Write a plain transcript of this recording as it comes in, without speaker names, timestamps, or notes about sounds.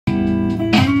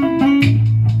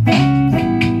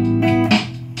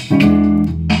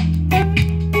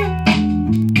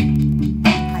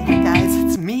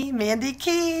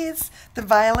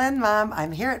Violin Mom.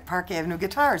 I'm here at Park Avenue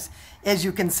Guitars. As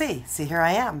you can see, here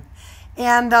I am.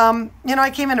 And, you know,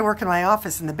 I came into work in my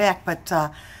office in the back, but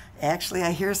actually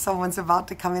I hear someone's about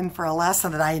to come in for a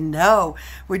lesson that I know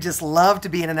would just love to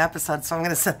be in an episode, so I'm going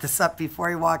to set this up before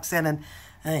he walks in, and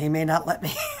he may not let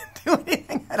me do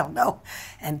anything, I don't know.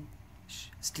 And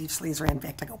Steve Sleaze ran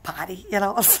back to go potty, you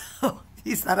know, so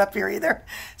he's not up here either.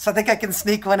 So I think I can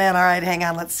sneak one in. All right, hang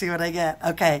on, let's see what I get.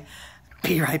 Okay,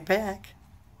 be right back.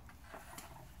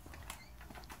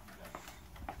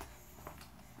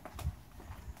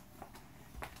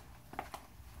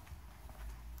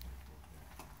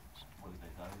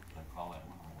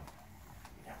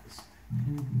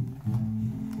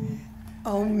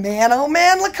 Oh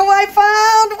man, look who I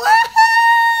found!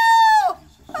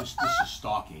 Woohoo! This is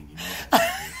stalking, you know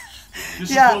that.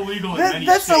 This yeah, is illegal in many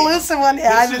states. That's a looser one.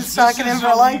 Yeah, I've been stalking him for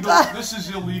a long time. This is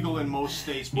illegal in most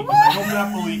states because I do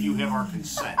not believe you have our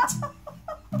consent.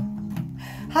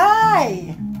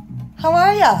 Hi! How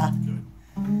are ya? Good.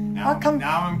 Now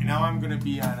I'm going to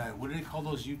be on a, what do they call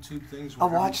those YouTube things? A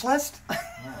watch list?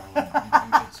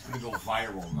 It's going to go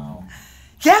viral now.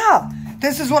 Yeah,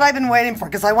 this is what I've been waiting for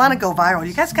because I want to go viral.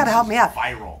 You guys got to help me out.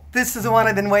 Viral. This is the one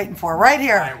I've been waiting for, right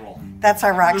here. Viral. That's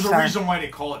our rock star. There's a reason why they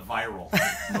call it viral.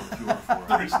 No cure for it.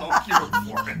 There's no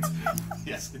cure for it.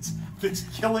 Yes, it's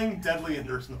killing, deadly, and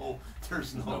there's no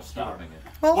stopping it.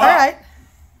 Well, all right.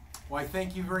 Why,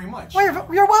 thank you very much. Well,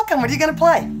 you're welcome. What are you going to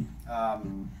play?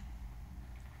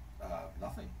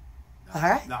 Nothing. All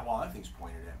right. Not while that thing's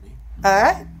pointed at me. All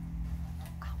right.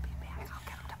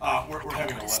 We're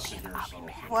having a lesson here. So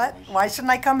What? Why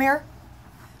shouldn't I come here?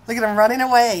 Look at him running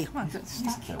away.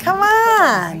 Come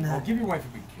on. Oh, give your wife a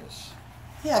big kiss.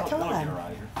 Yeah, come on.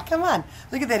 Come on.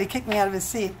 Look at that. He kicked me out of his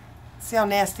seat. See how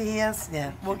nasty he is?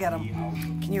 Yeah, we'll get him.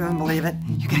 Can you even believe it?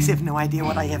 You guys have no idea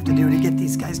what I have to do to get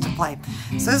these guys to play.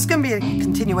 So this is going to be a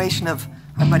continuation of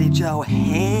our buddy Joe.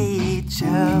 Hey,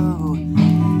 Joe.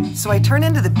 So I turn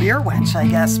into the beer wench, I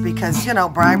guess, because, you know,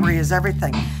 bribery is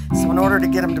everything. So in order to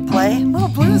get him to play, a little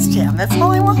blues jam. That's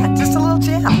all I want, just a little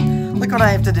jam. Look what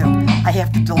I have to do. I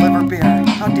have to deliver beer.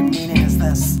 How demeaning is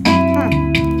this?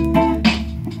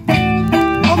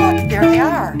 Oh, look, there they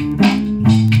are.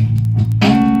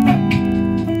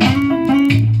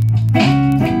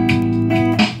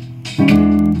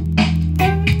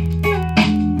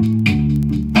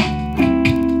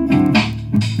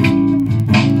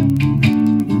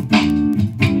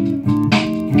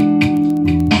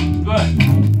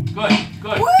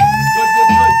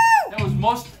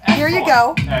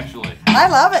 Go. Actually, I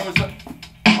love it.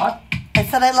 What? I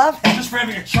said I love it. Just for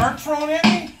having a chart thrown at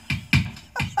me?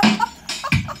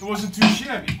 It wasn't too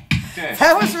shabby. Okay.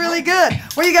 That was really good.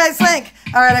 What do you guys think?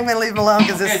 All right, I'm going to leave him alone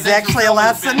because this is actually a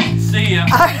lesson. See ya.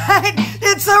 All right,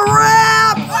 it's a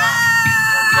wrap.